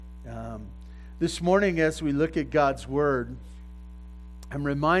This morning, as we look at God's Word, I'm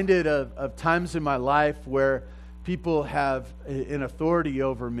reminded of times in my life where people have an authority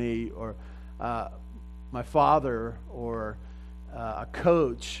over me, or my father, or a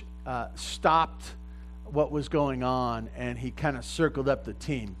coach stopped what was going on, and he kind of circled up the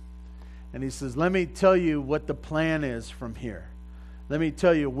team. And he says, let me tell you what the plan is from here. Let me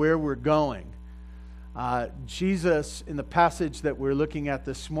tell you where we're going. Jesus, in the passage that we're looking at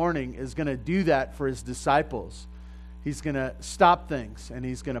this morning, is going to do that for his disciples. He's going to stop things, and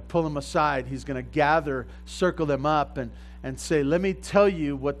he's going to pull them aside. He's going to gather, circle them up, and say, let me tell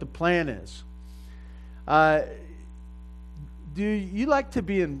you what the plan is. Do you like to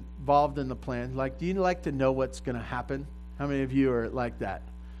be involved in the plan? Do you like to know what's going to happen? How many of you are like that?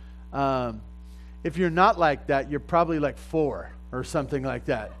 If you're not like that, you're probably like 4 or something like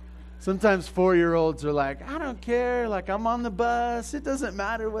that. Sometimes 4-year-olds are like, I don't care, I'm on the bus, it doesn't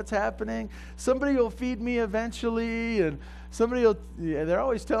matter what's happening. Somebody will feed me eventually, and they're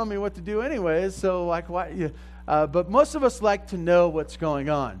always telling me what to do anyways, so why? But most of us like to know what's going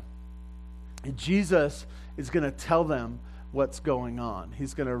on. And Jesus is going to tell them what's going on.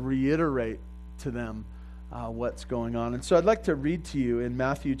 He's going to reiterate to them what's going on. And so I'd like to read to you in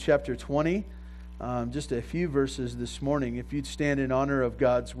Matthew chapter 20, just a few verses this morning, if you'd stand in honor of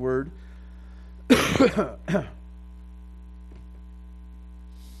God's word. I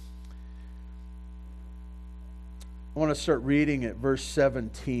want to start reading at verse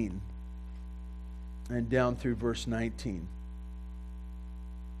 17 and down through verse 19.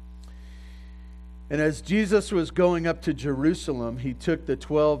 And as Jesus was going up to Jerusalem, he took the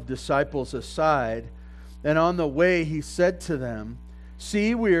 12 disciples aside, and on the way he said to them,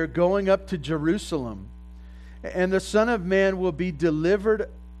 see, we are going up to Jerusalem, and the Son of Man will be delivered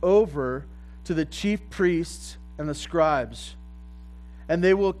over to the chief priests and the scribes, and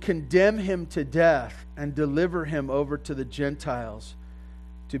they will condemn him to death and deliver him over to the Gentiles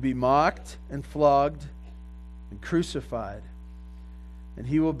to be mocked and flogged and crucified, and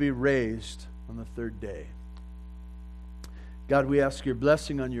he will be raised on the 3rd day. God, we ask your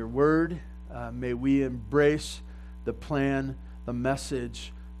blessing on your word. May we embrace the plan, the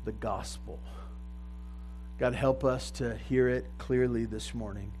message, the gospel. God, help us to hear it clearly this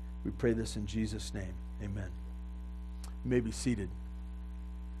morning. We pray this in Jesus' name. Amen. You may be seated.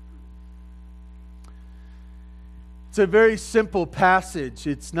 It's a very simple passage.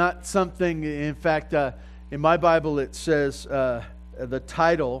 It's not something, in fact, in my Bible it says the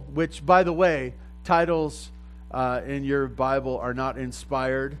title, which, by the way, titles in your Bible are not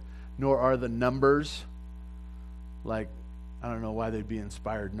inspired, nor are the numbers. I don't know why they'd be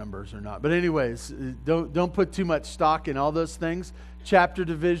inspired numbers or not. But anyways, don't put too much stock in all those things. Chapter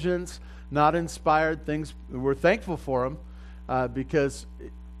divisions, not inspired things. We're thankful for them because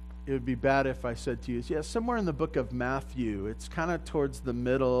it would be bad if I said to you, somewhere in the book of Matthew. It's kind of towards the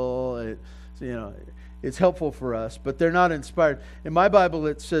middle. It's helpful for us, but they're not inspired. In my Bible,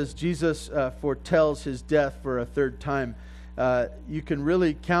 it says Jesus foretells his death for a 3rd time. You can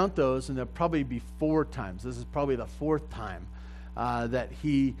really count those, and there'll probably be 4 times. This is probably the 4th time that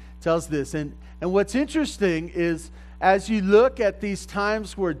he tells this. And what's interesting is, as you look at these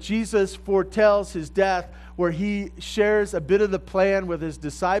times where Jesus foretells his death, where he shares a bit of the plan with his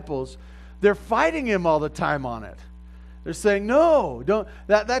disciples, they're fighting him all the time on it. They're saying, no, don't.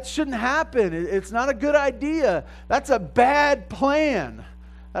 That shouldn't happen. It's not a good idea. That's a bad plan.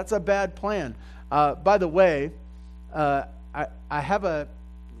 That's a bad plan. By the way, I have a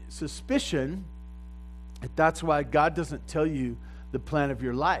suspicion that that's why God doesn't tell you the plan of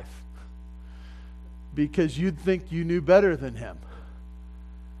your life, because you'd think you knew better than him.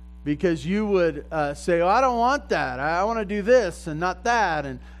 Because you would say, I don't want that. I want to do this and not that.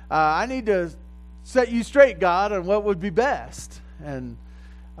 And I need to set you straight, God, on what would be best. And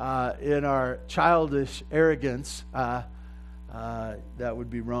in our childish arrogance, that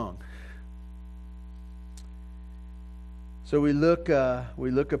would be wrong. So we look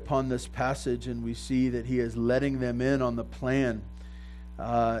upon this passage, and we see that he is letting them in on the plan.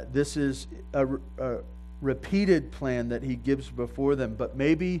 This is a repeated plan that he gives before them, but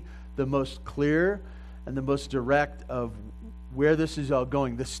maybe the most clear and the most direct of where this is all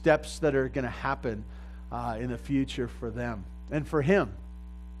going, the steps that are going to happen in the future for them and for him.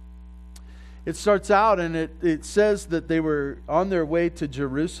 It starts out, and it says that they were on their way to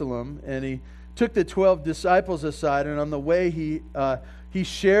Jerusalem, and he took the 12 disciples aside, and on the way he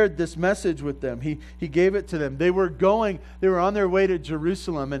shared this message with them. He gave it to them. They were on their way to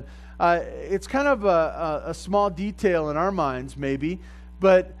Jerusalem, and it's kind of a small detail in our minds maybe,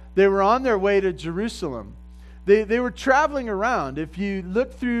 but they were on their way to Jerusalem. they were traveling around. If you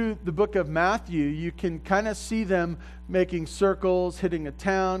look through the book of Matthew, you can kind of see them making circles, hitting a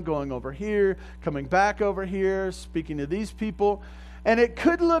town, going over here, coming back over here, speaking to these people. And it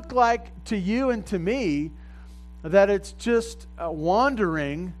could look like to you and to me that it's just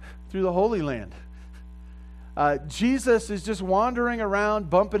wandering through the Holy Land. Jesus is just wandering around,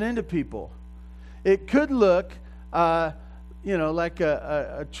 bumping into people. It could look like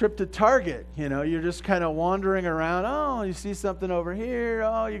a trip to Target. You're just kind of wandering around. Oh, you see something over here.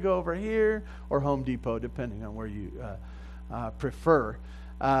 Oh, you go over here. Or Home Depot, depending on where you prefer.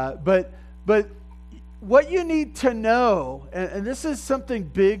 But what you need to know, and this is something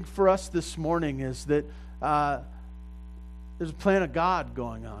big for us this morning, is that there's a plan of God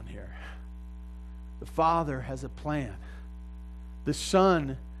going on here. The Father has a plan. The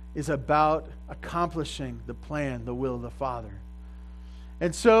Son is about accomplishing the plan, the will of the Father.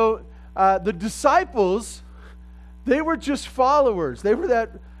 And so the disciples, they were just followers. They were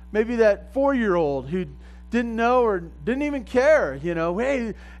maybe that 4-year-old who didn't know or didn't even care.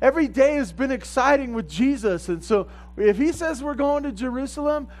 Hey, every day has been exciting with Jesus. And so if he says we're going to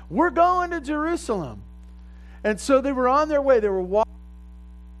Jerusalem, we're going to Jerusalem. And so they were on their way. They were walking.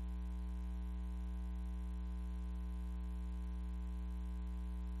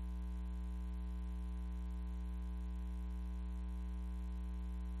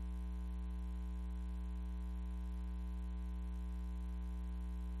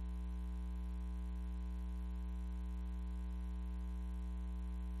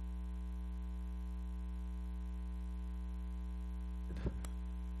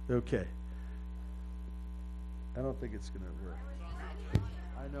 Okay. I don't think it's going to work.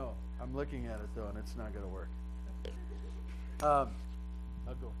 I know. I'm looking at it, though, and it's not going to work. I'll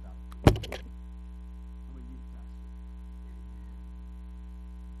go without. I'm a youth pastor.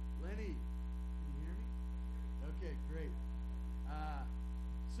 Lenny, can you hear me? Okay, great.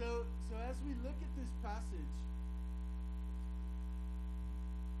 So as we look at this passage,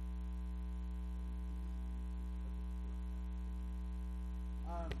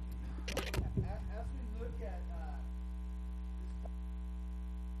 as we look at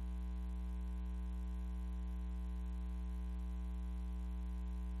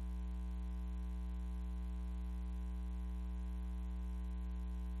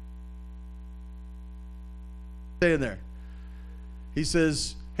stay in there. He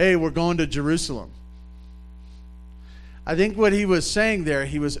says, hey, we're going to Jerusalem. I think what he was saying there,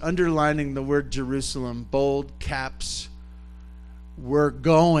 he was underlining the word Jerusalem, bold caps. We're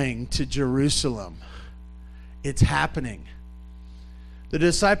going to Jerusalem. It's happening. The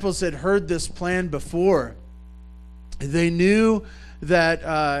disciples had heard this plan before. They knew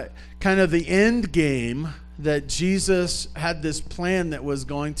that kind of the end game, that Jesus had this plan that was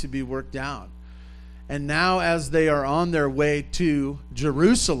going to be worked out. And now as they are on their way to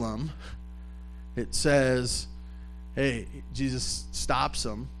Jerusalem, it says, hey, Jesus stops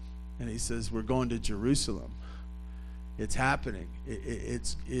them and he says, we're going to Jerusalem. It's happening.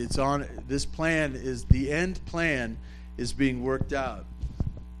 It's on. This plan is, the end plan is being worked out.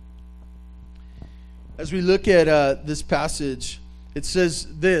 As we look at this passage, it says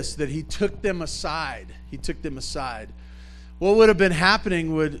this, that he took them aside. He took them aside. What would have been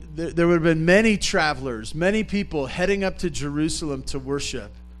happening there would have been many travelers, many people heading up to Jerusalem to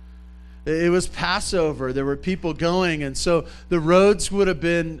worship. It was Passover. There were people going, and so the roads would have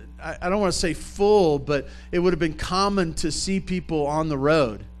been, I don't want to say full, but it would have been common to see people on the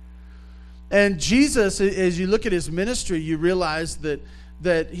road. And Jesus, as you look at his ministry, you realize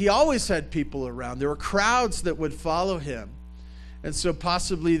that he always had people around. There were crowds that would follow him. And so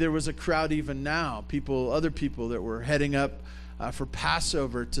possibly there was a crowd even now, other people that were heading up for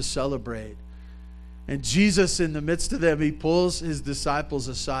Passover to celebrate. And Jesus, in the midst of them, he pulls his disciples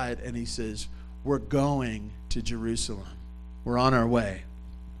aside and he says, we're going to Jerusalem. We're on our way.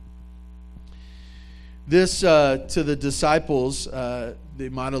 This, to the disciples, they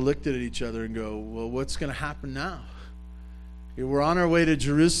might have looked at each other and go, well, what's going to happen now? We're on our way to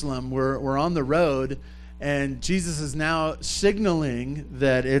Jerusalem. We're on the road. And Jesus is now signaling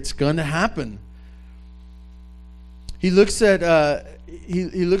that it's going to happen. He looks at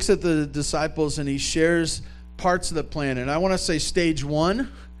he looks at the disciples and he shares parts of the plan. And I want to say stage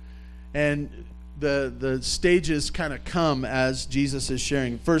 1, and the stages kind of come as Jesus is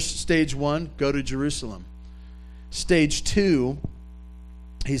sharing. First, stage 1, go to Jerusalem. Stage 2,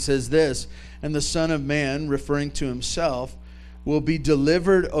 he says this, and the Son of Man, referring to himself, will be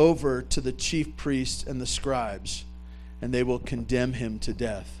delivered over to the chief priests and the scribes, and they will condemn him to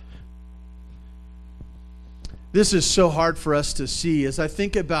death. This is so hard for us to see. As I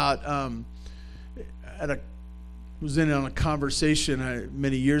think about at a was in on a conversation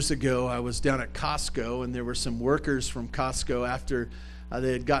many years ago. I was down at Costco, and there were some workers from Costco after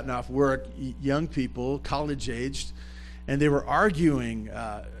they had gotten off work, young people, college-aged, and they were arguing,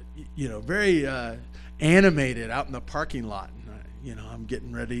 very animated out in the parking lot. And, I'm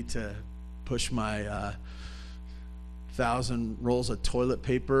getting ready to push my 1,000 rolls of toilet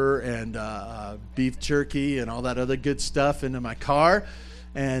paper and beef jerky and all that other good stuff into my car.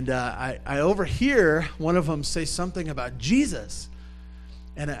 And I overhear one of them say something about Jesus.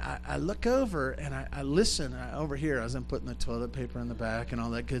 And I look over and I listen. I overhear as I'm putting the toilet paper in the back and all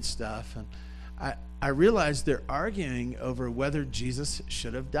that good stuff. And I realize they're arguing over whether Jesus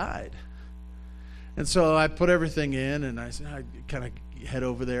should have died. And so I put everything in, and I kind of head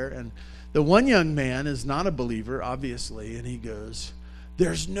over there. And the one young man is not a believer, obviously, and he goes,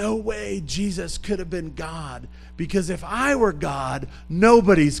 "There's no way Jesus could have been God, because if I were God,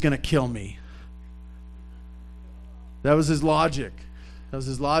 nobody's going to kill me." That was his logic.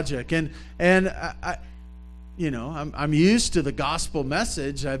 And I'm used to the gospel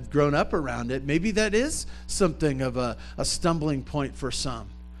message. I've grown up around it. Maybe that is something of a stumbling point for some.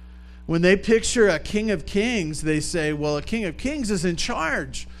 When they picture a King of Kings, they say, well, a King of Kings is in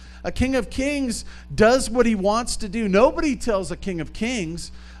charge. A King of Kings does what he wants to do. Nobody tells a King of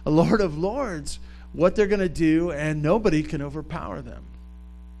Kings, a Lord of Lords, what they're going to do, and nobody can overpower them.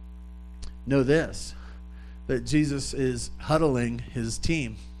 Know this, that Jesus is huddling his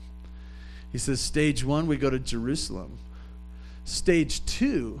team. He says, stage 1, we go to Jerusalem. Stage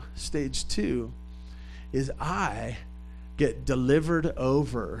 2 is I get delivered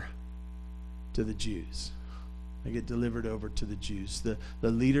over to the Jews. I get delivered over to the Jews, the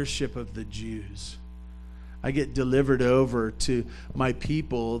leadership of the Jews. I get delivered over to my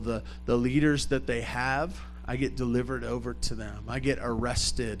people, the leaders that they have. I get delivered over to them. I get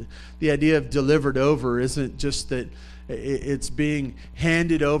arrested. The idea of delivered over isn't just that it's being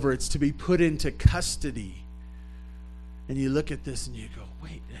handed over. It's to be put into custody. And you look at this and you go,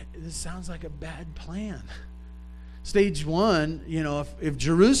 wait, this sounds like a bad plan. Stage 1, if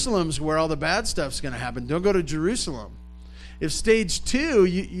Jerusalem's where all the bad stuff's going to happen, don't go to Jerusalem. If stage 2,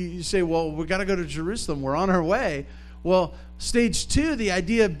 you say, well, we got to go to Jerusalem. We're on our way. Well, stage 2, the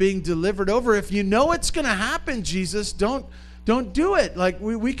idea of being delivered over, if you know it's going to happen, Jesus, don't do it. Like,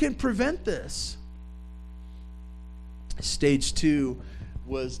 we can prevent this. Stage 2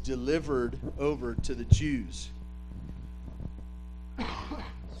 was delivered over to the Jews.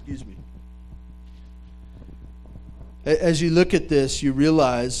 Excuse me. As you look at this, you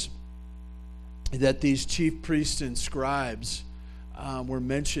realize that these chief priests and scribes were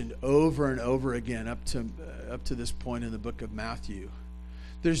mentioned over and over again up to this point in the book of Matthew.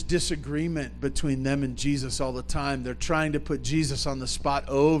 There's disagreement between them and Jesus all the time. They're trying to put Jesus on the spot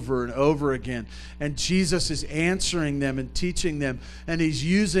over and over again. And Jesus is answering them and teaching them. And he's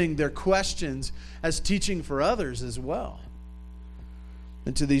using their questions as teaching for others as well.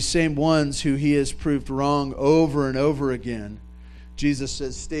 And to these same ones who he has proved wrong over and over again, Jesus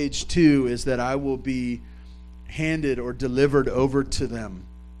says stage 2 is that I will be handed or delivered over to them.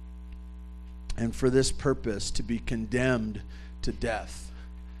 And for this purpose, to be condemned to death.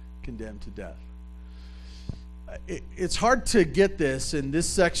 Condemned to death. It's hard to get this in this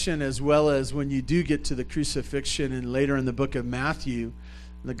section, as well as when you do get to the crucifixion and later in the book of Matthew,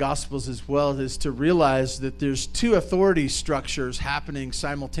 the Gospels as well, is to realize that there's 2 authority structures happening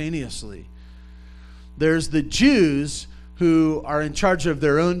simultaneously. There's the Jews who are in charge of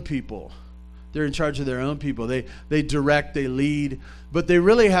their own people. They're in charge of their own people. They direct, they lead, but they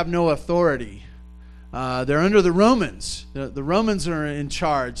really have no authority. They're under the Romans. The Romans are in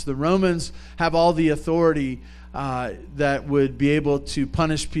charge. The Romans have all the authority that would be able to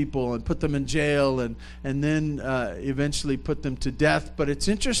punish people and put them in jail and then eventually put them to death. But it's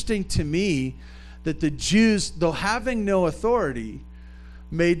interesting to me that the Jews, though having no authority,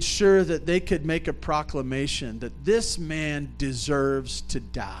 made sure that they could make a proclamation that this man deserves to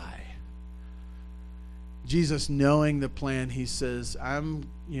die. Jesus, knowing the plan, he says,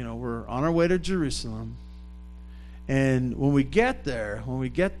 we're on our way to Jerusalem. And when we get there,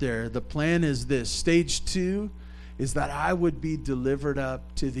 the plan is this. Stage 2 is that I would be delivered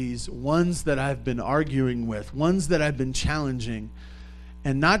up to these ones that I've been arguing with, ones that I've been challenging.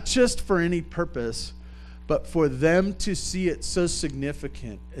 And not just for any purpose, but for them to see it so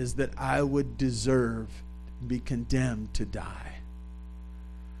significant as that I would deserve to be condemned to die.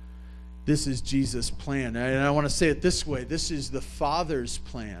 This is Jesus' plan. And I want to say it this way. This is the Father's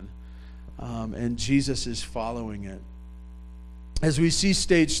plan. And Jesus is following it. As we see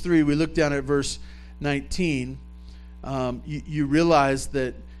stage 3, we look down at verse 19. You realize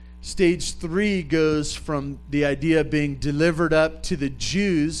that Stage 3 goes from the idea of being delivered up to the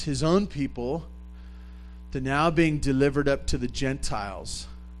Jews, his own people, to now being delivered up to the Gentiles.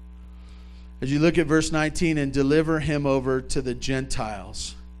 As you look at verse 19, and deliver him over to the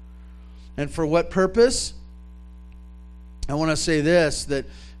Gentiles. And for what purpose? I want to say this, that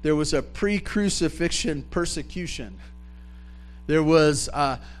there was a pre-crucifixion persecution. There was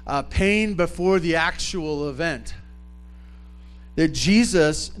a pain before the actual event. That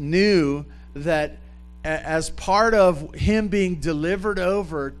Jesus knew that as part of him being delivered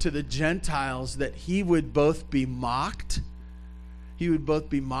over to the Gentiles, that he would both be mocked,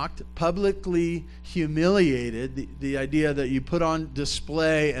 publicly humiliated, the idea that you put on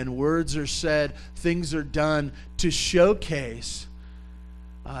display and words are said, things are done to showcase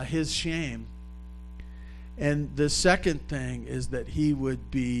his shame. And the second thing is that he would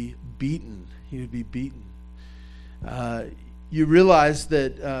be beaten. He would be beaten. You realize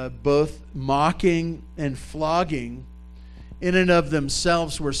that both mocking and flogging in and of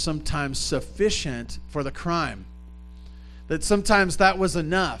themselves were sometimes sufficient for the crime. That sometimes that was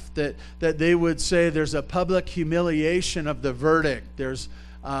enough, that they would say there's a public humiliation of the verdict. There's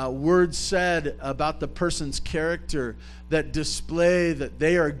words said about the person's character that display that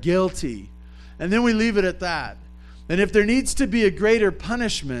they are guilty. And then we leave it at that. And if there needs to be a greater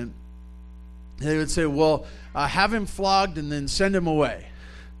punishment, they would say, well, have him flogged and then send him away.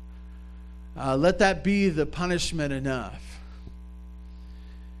 Let that be the punishment enough.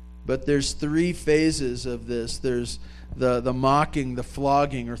 But there's 3 phases of this. There's the mocking, the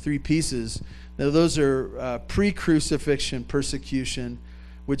flogging, or 3 pieces. Now, those are pre-crucifixion persecution,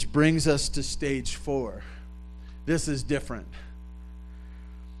 which brings us to stage 4. This is different.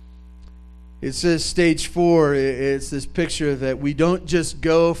 It says stage 4, it's this picture that we don't just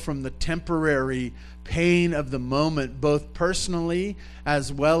go from the temporary pain of the moment, both personally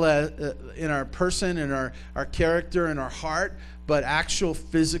as well as in our person, in our character, in our heart, but actual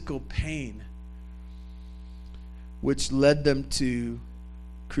physical pain, which led them to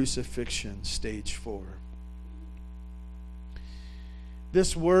crucifixion, stage 4.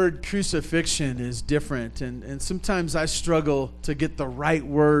 This word crucifixion is different, and sometimes I struggle to get the right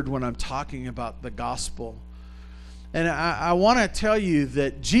word when I'm talking about the gospel. And I want to tell you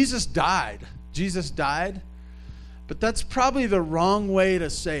that Jesus died. Jesus died, but that's probably the wrong way to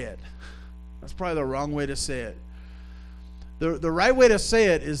say it. That's probably the wrong way to say it. The right way to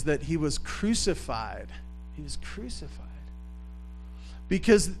say it is that he was crucified. He was crucified.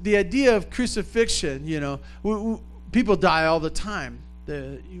 Because the idea of crucifixion, people die all the time.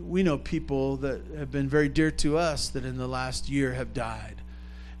 We know people that have been very dear to us that in the last year have died.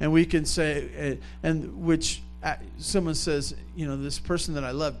 And we can say, and which someone says, this person that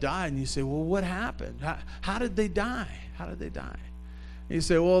I love died. And you say, well, what happened? How did they die? How did they die? And you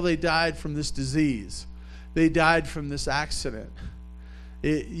say, well, they died from this disease. They died from this accident.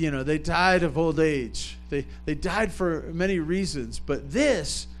 They died of old age. They died for many reasons. But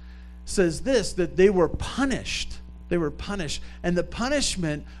this says this, that they were punished. They were punished. And the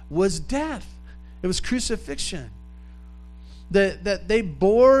punishment was death. It was crucifixion. That they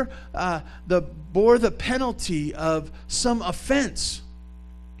bore the penalty of some offense.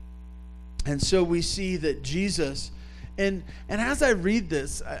 And so we see that Jesus, and as I read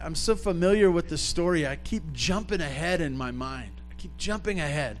this, I'm so familiar with the story, I keep jumping ahead in my mind. I keep jumping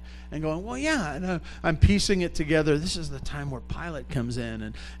ahead and going, well, yeah, and I'm piecing it together. This is the time where Pilate comes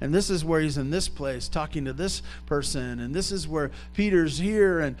in, and this is where he's in this place talking to this person, and this is where Peter's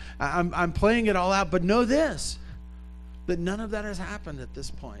here, and I'm playing it all out. But know this, that none of that has happened at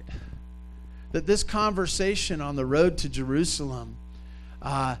this point. That this conversation on the road to Jerusalem,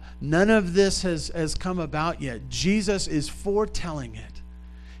 none of this has come about yet. Jesus is foretelling it.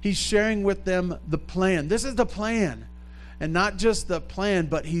 He's sharing with them the plan. This is the plan. And not just the plan,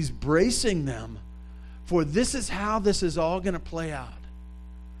 but he's bracing them for this is how this is all going to play out.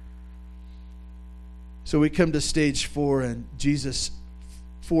 So we come to stage 4, and Jesus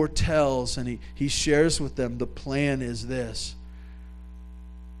foretells and he shares with them the plan is this,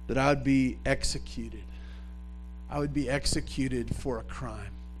 that I would be executed. I would be executed for a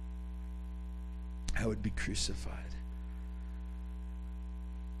crime. I would be crucified.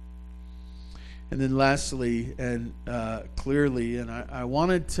 And then lastly and clearly, and I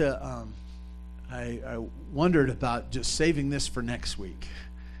wanted to, I wondered about just saving this for next week,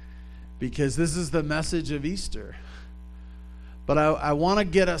 because this is the message of Easter. But I want to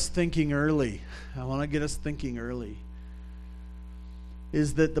get us thinking early. I want to get us thinking early.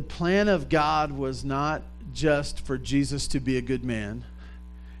 Is that the plan of God was not just for Jesus to be a good man.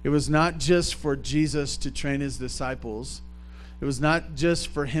 It was not just for Jesus to train his disciples. It was not just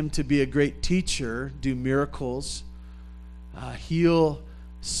for him to be a great teacher, do miracles, heal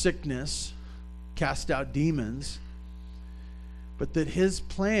sickness, cast out demons, but that his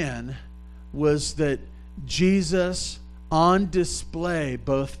plan was that Jesus on display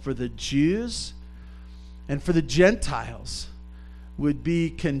both for the Jews and for the Gentiles would be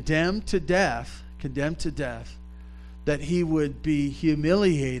condemned to death, that he would be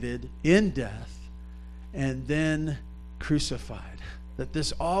humiliated in death and then crucified. That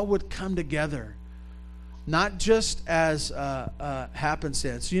this all would come together, not just as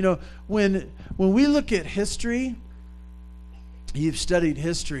happenstance. You know, when we look at history, you've studied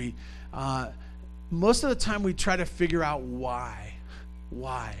history, most of the time we try to figure out why.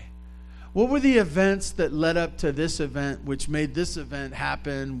 Why? What were the events that led up to this event, which made this event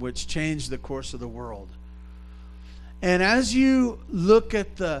happen, which changed the course of the world? And as you look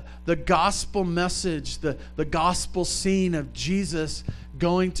at the gospel message, the gospel scene of Jesus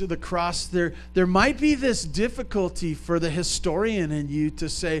going to the cross, there might be this difficulty for the historian in you to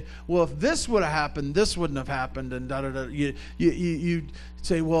say, well, if this would have happened, this wouldn't have happened, and da-da-da. You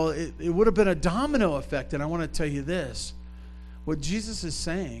say, well, it would have been a domino effect. And I want to tell you this. What Jesus is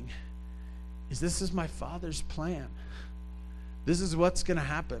saying is, this is my Father's plan. This is what's going to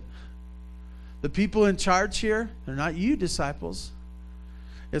happen. The people in charge here, they're not you, disciples.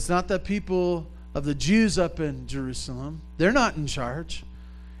 It's not the people of the Jews up in Jerusalem. They're not in charge.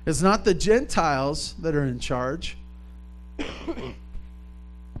 It's not the Gentiles that are in charge.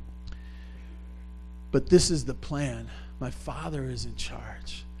 But this is the plan. My Father is in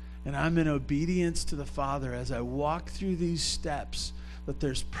charge. And I'm in obedience to the Father as I walk through these steps, that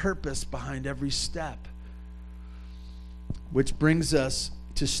there's purpose behind every step. Which brings us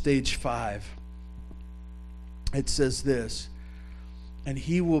to stage 5. It says this, and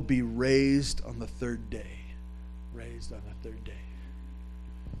he will be raised on the third day. Raised on the third day.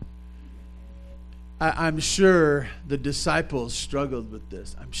 I'm sure the disciples struggled with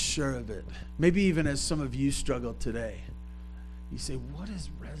this. I'm sure of it. Maybe even as some of you struggle today. You say, what is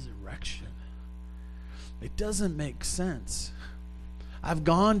resurrection? It doesn't make sense. I've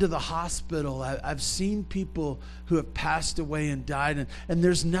gone to the hospital. I've seen people who have passed away and died, and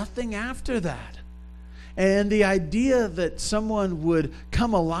there's nothing after that. And the idea that someone would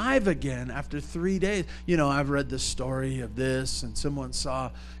come alive again after 3 days. You know, I've read the story of this, and someone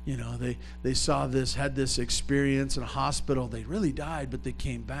saw, you know, they saw this, had this experience in a hospital. They really died, but they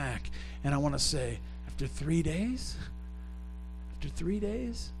came back. And I want to say, after 3 days? After 3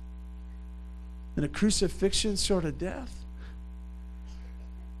 days? In a crucifixion sort of death?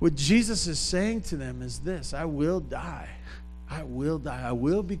 What Jesus is saying to them is this: I will die. I will die. I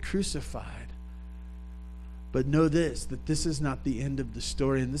will be crucified. But know this, that this is not the end of the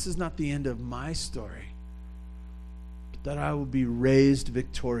story, and this is not the end of my story, but that I will be raised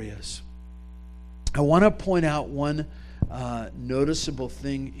victorious. I want to point out one noticeable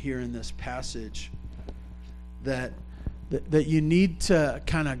thing here in this passage that you need to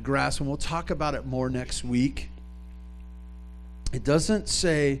kind of grasp, and we'll talk about it more next week. It doesn't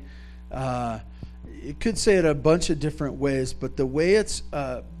say, it could say it a bunch of different ways, but the way it's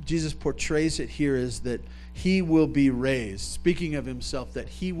Jesus portrays it here is that he will be raised. Speaking of himself, that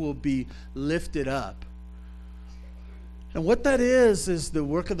he will be lifted up. And what that is the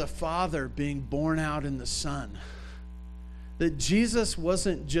work of the Father being born out in the Son. That Jesus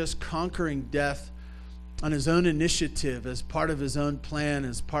wasn't just conquering death on his own initiative, as part of his own plan,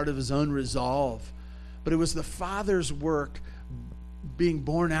 as part of his own resolve, but it was the Father's work being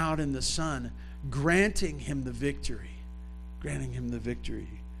born out in the Son, granting him the victory. Granting him the victory.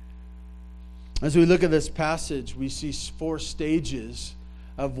 As we look at this passage, we see 4 stages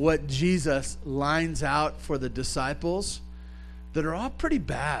of what Jesus lines out for the disciples that are all pretty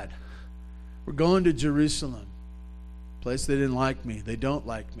bad. We're going to Jerusalem, a place they didn't like me. They don't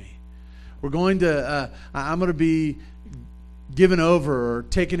like me. We're going to, I'm going to be given over or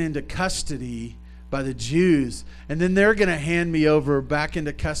taken into custody by the Jews, and then they're going to hand me over back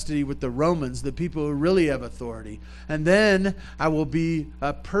into custody with the Romans, the people who really have authority. And then I will be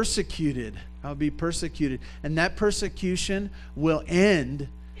persecuted. I'll be persecuted. And that persecution will end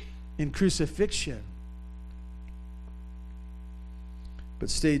in crucifixion.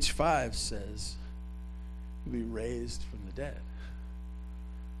 But stage 5 says, you'll be raised from the dead.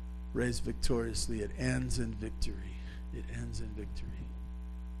 Raised victoriously. It ends in victory. It ends in victory.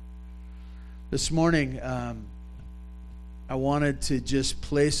 This morning, I wanted to just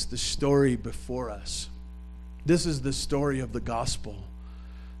place the story before us. This is the story of the gospel.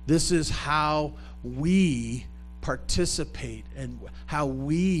 This is how we participate and how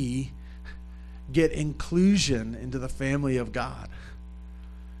we get inclusion into the family of God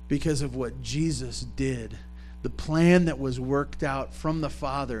because of what Jesus did, the plan that was worked out from the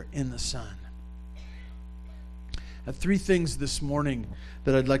Father in the Son. I have three things this morning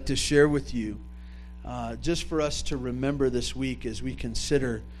that I'd like to share with you, just for us to remember this week as we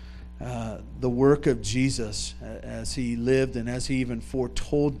consider the work of Jesus as he lived and as he even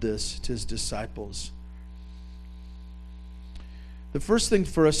foretold this to his disciples. The first thing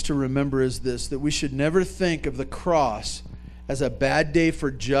for us to remember is this, that we should never think of the cross as a bad day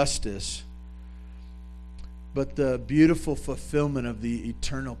for justice, but the beautiful fulfillment of the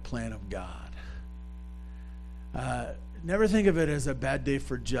eternal plan of God. Never think of it as a bad day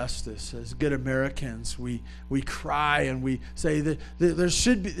for justice. As good Americans, we cry and we say that there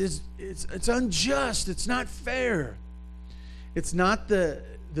should be, it's unjust, it's not fair. It's not the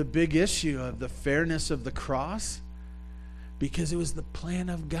big issue of the fairness of the cross, because it was the plan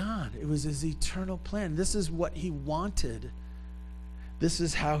of God. It was his eternal plan. This is what he wanted. This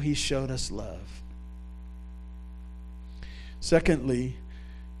is how he showed us love. Secondly,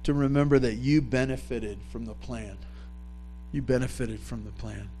 to remember that you benefited from the plan. You benefited from the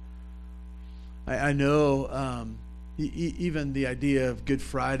plan. I know even the idea of Good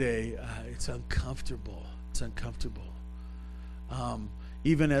Friday, it's uncomfortable. It's uncomfortable.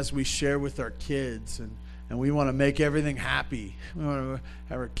 Even as we share with our kids and we want to make everything happy. We want to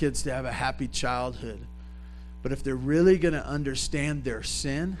have our kids to have a happy childhood. But if they're really going to understand their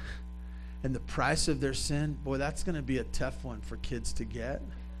sin and the price of their sin, boy, that's going to be a tough one for kids to get.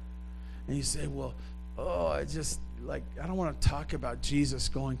 And you say, well, I don't want to talk about Jesus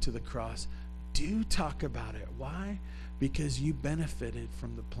going to the cross. Do talk about it. Why? Because you benefited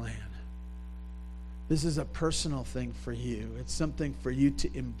from the plan. This is a personal thing for you. It's something for you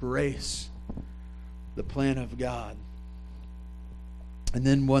to embrace, the plan of God. And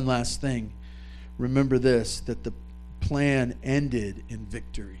then one last thing. Remember this, that the plan ended in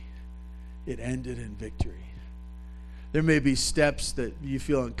victory. It ended in victory. There may be steps that you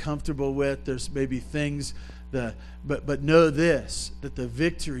feel uncomfortable with. There's maybe things but know this, that the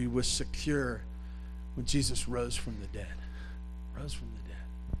victory was secure when Jesus rose from the dead. Rose from the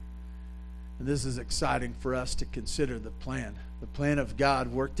dead. And this is exciting for us to consider the plan. The plan of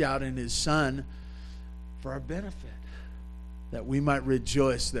God worked out in his Son for our benefit, that we might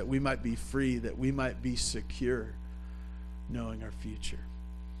rejoice, that we might be free, that we might be secure, knowing our future.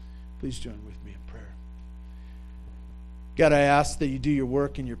 Please join with me in prayer. God, I ask that you do your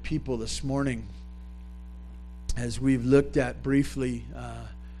work in your people this morning as we've looked at briefly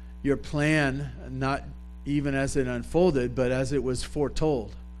your plan, not even as it unfolded, but as it was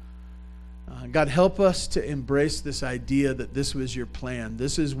foretold. God, help us to embrace this idea that this was your plan.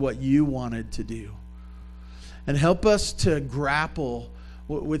 This is what you wanted to do. And help us to grapple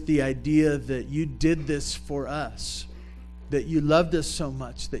with the idea that you did this for us, that you loved us so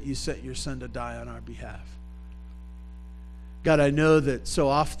much that you sent your Son to die on our behalf. God, I know that so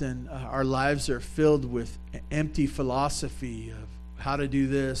often our lives are filled with empty philosophy of how to do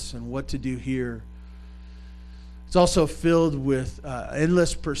this and what to do here. It's also filled with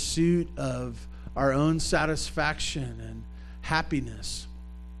endless pursuit of our own satisfaction and happiness.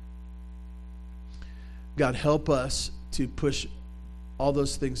 God, help us to push all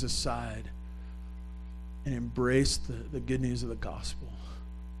those things aside and embrace the good news of the gospel.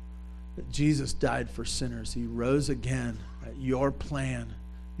 That Jesus died for sinners. He rose again. Your plan,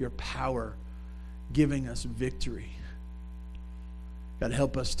 your power, giving us victory. God,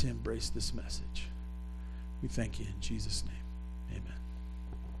 help us to embrace this message. We thank you in Jesus' name. Amen.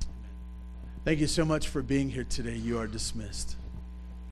 Amen. Thank you so much for being here today. You are dismissed.